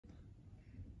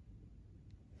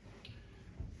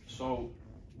So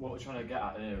what we're trying to get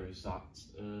at here is that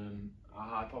our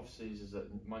hypothesis is that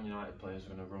Man United players are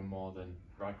going to run more than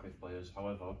Radcliffe players.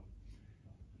 However,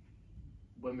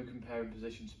 when we're comparing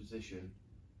position to position,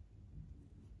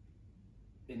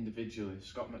 individually,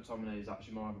 Scott McTominay is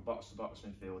actually more of a box-to-box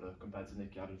midfielder compared to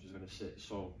Nicky Adams, who's going to sit.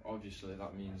 So obviously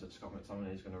that means that Scott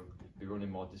McTominay is going to be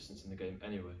running more distance in the game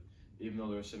anyway. Even though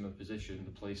they're a similar position,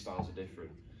 the play styles are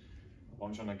different. What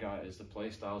I'm trying to get at is the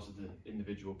play styles of the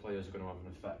individual players are going to have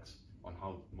an effect on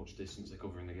how much distance they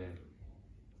cover in the game.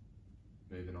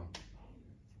 Moving on.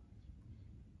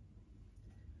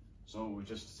 So we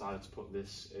just decided to put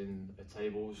this in a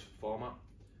tables format.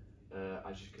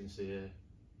 As you can see here,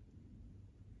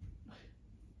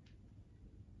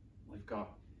 we've got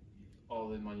all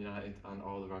the Man United and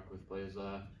all the Radcliffe players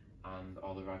there, and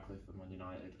all the Radcliffe and Man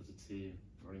United as a team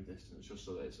running distance, just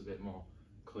so that it's a bit more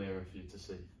clearer for you to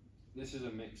see. This is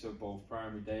a mix of both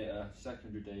primary data,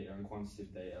 secondary data and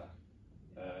quantitative data.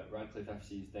 Radcliffe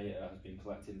FC's data has been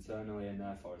collected internally and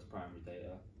therefore is primary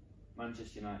data.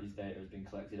 Manchester United's data has been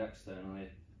collected externally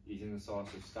using the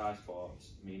source of Sky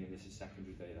Sports, meaning this is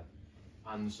secondary data.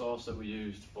 And the source that we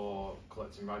used for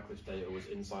collecting Radcliffe's data was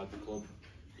inside the club,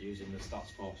 using the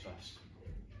stats process.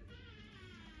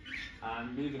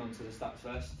 And moving on to the stats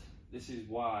first, this is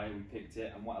why we picked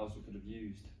it and what else we could have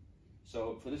used.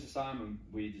 So for this assignment,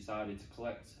 we decided to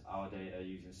collect our data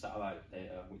using satellite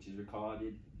data, which is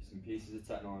recorded using pieces of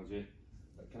technology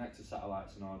that connect to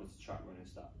satellites in order to track running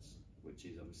stats, which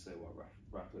is obviously what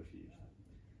Radcliffe used.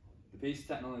 The piece of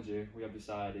technology we have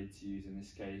decided to use in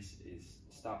this case is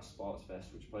Stats Sports Vest,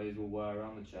 which players will wear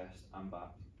around the chest and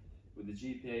back, with the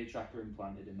GPA tracker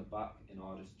implanted in the back in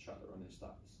order to track the running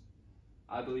stats.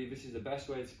 I believe this is the best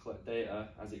way to collect data,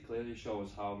 as it clearly shows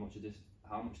how much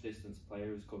distance a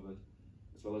player has covered,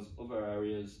 as well as other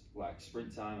areas like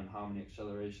sprint time and how many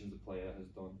accelerations a player has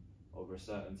done over a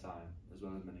certain time, as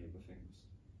well as many other things.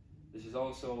 This is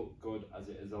also good as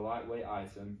it is a lightweight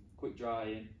item, quick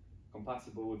drying,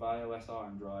 compatible with iOS or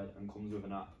Android, and comes with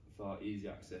an app for easy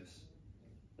access,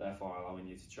 therefore allowing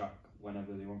you to track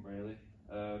whenever they want really.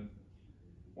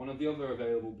 One of the other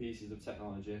available pieces of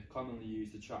technology commonly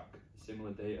used to track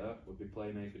similar data would be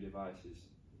Playmaker devices.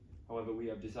 However, we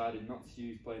have decided not to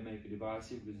use Playmaker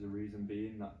devices, with the reason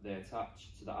being that they attach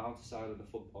to the outer side of the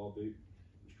football boot,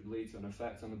 which could lead to an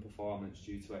effect on the performance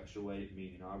due to extra weight,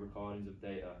 meaning our recordings of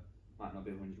data might not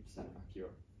be 100%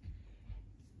 accurate.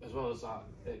 As well as that,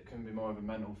 it can be more of a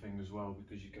mental thing as well,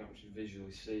 because you can actually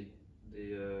visually see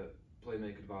the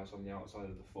Playmaker device on the outside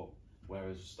of the foot,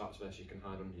 whereas Stats Vest you can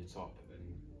hide under your top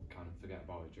and kind of forget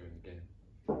about it during the game.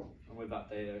 And with that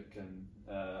data, it can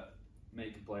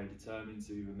make a player determined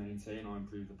to either maintain or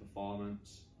improve the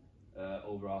performance,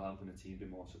 overall helping the team be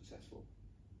more successful.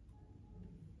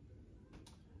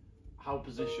 How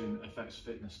position affects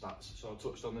fitness stats. So I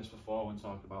touched on this before when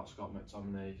talking about Scott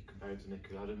McTominay compared to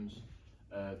Nicky Adams.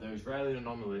 There is rarely an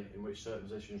anomaly in which certain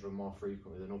positions run more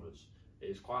frequently than others. It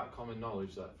is quite common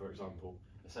knowledge that, for example,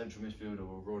 a central midfielder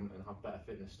will run and have better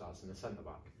fitness stats than a centre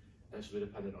back, and this will be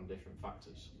dependent on different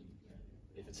factors.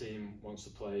 If a team wants to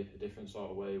play a different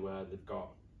sort of way where they've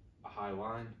got a high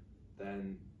line,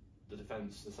 then the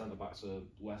defence, the centre backs are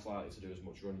less likely to do as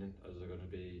much running, as they're going to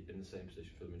be in the same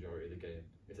position for the majority of the game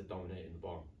if they're dominating the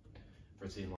ball. For a team